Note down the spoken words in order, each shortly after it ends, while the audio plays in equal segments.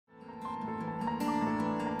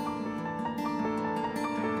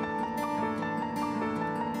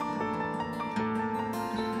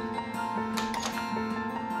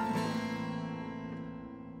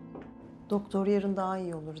Doktor yarın daha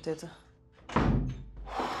iyi olur dedi.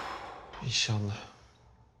 İnşallah.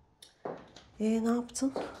 Ne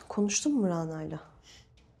yaptın? Konuştun mu Rana'yla?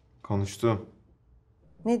 Konuştum.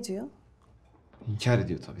 Ne diyor? İnkar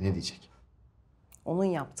ediyor tabii. Ne diyecek? Onun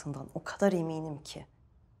yaptığından o kadar eminim ki.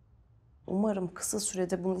 Umarım kısa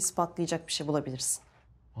sürede bunu ispatlayacak bir şey bulabilirsin.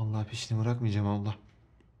 Vallahi peşini bırakmayacağım abla.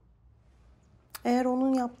 Eğer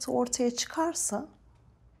onun yaptığı ortaya çıkarsa...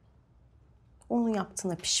 onun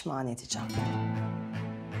yaptığına pişman edeceğim.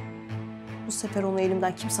 Bu sefer onu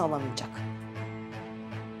elimden kimse alamayacak.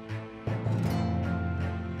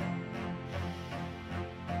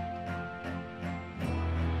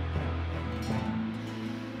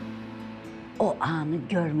 O anı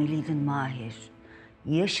görmeliydin Mahir.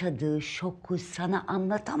 Yaşadığı şoku sana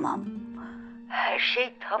anlatamam. Her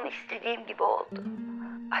şey tam istediğim gibi oldu.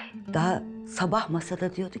 Ay daha sabah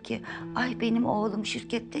masada diyordu ki... ay benim oğlum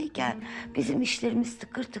şirketteyken bizim işlerimiz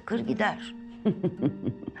tıkır tıkır gider.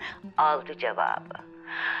 Aldı cevabı.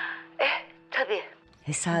 Tabii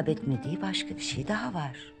hesap etmediği başka bir şey daha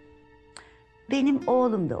var. Benim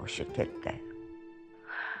oğlum da o şirkette.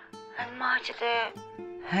 Macide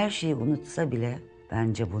her şeyi unutsa bile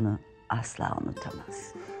bence bunu asla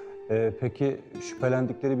unutamaz. Peki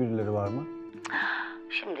şüphelendikleri birileri var mı?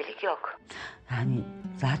 Şimdilik yok. Yani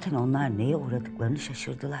zaten onlar neye uğradıklarını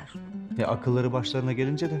şaşırdılar. Akılları başlarına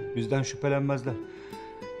gelince de bizden şüphelenmezler.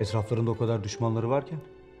 Etraflarında o kadar düşmanları varken.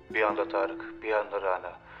 Bir anda Tarık, bir anda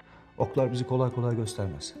Rana. Oklar bizi kolay kolay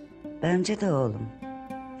göstermez. Bence de oğlum.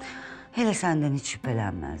 Hele senden hiç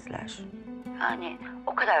şüphelenmezler. Yani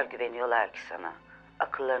o kadar güveniyorlar ki sana.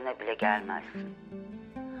 Akıllarına bile gelmezsin.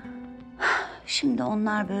 Şimdi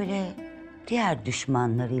onlar böyle diğer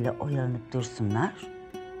düşmanlarıyla oyalanıp dursunlar.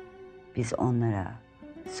 Biz onlara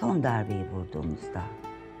son darbeyi vurduğumuzda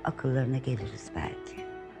akıllarına geliriz belki.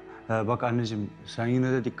 Bak anneciğim, sen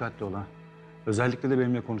yine de dikkatli ol ha. Özellikle de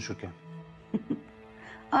benimle konuşurken.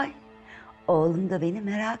 Ay, oğlum da beni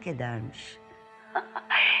merak edermiş.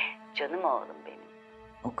 Canım oğlum benim.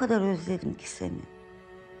 O kadar özledim ki seni.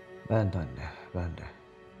 Ben de anne, ben de.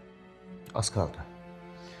 Az kaldı.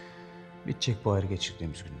 Bitecek bu ayrı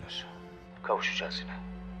geçirdiğimiz günler. Kavuşacağız yine.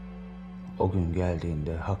 O gün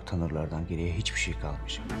geldiğinde hak tanırlardan geriye hiçbir şey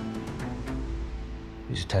kalmayacak.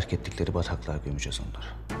 Bizi terk ettikleri bataklığa gömeceğiz onları.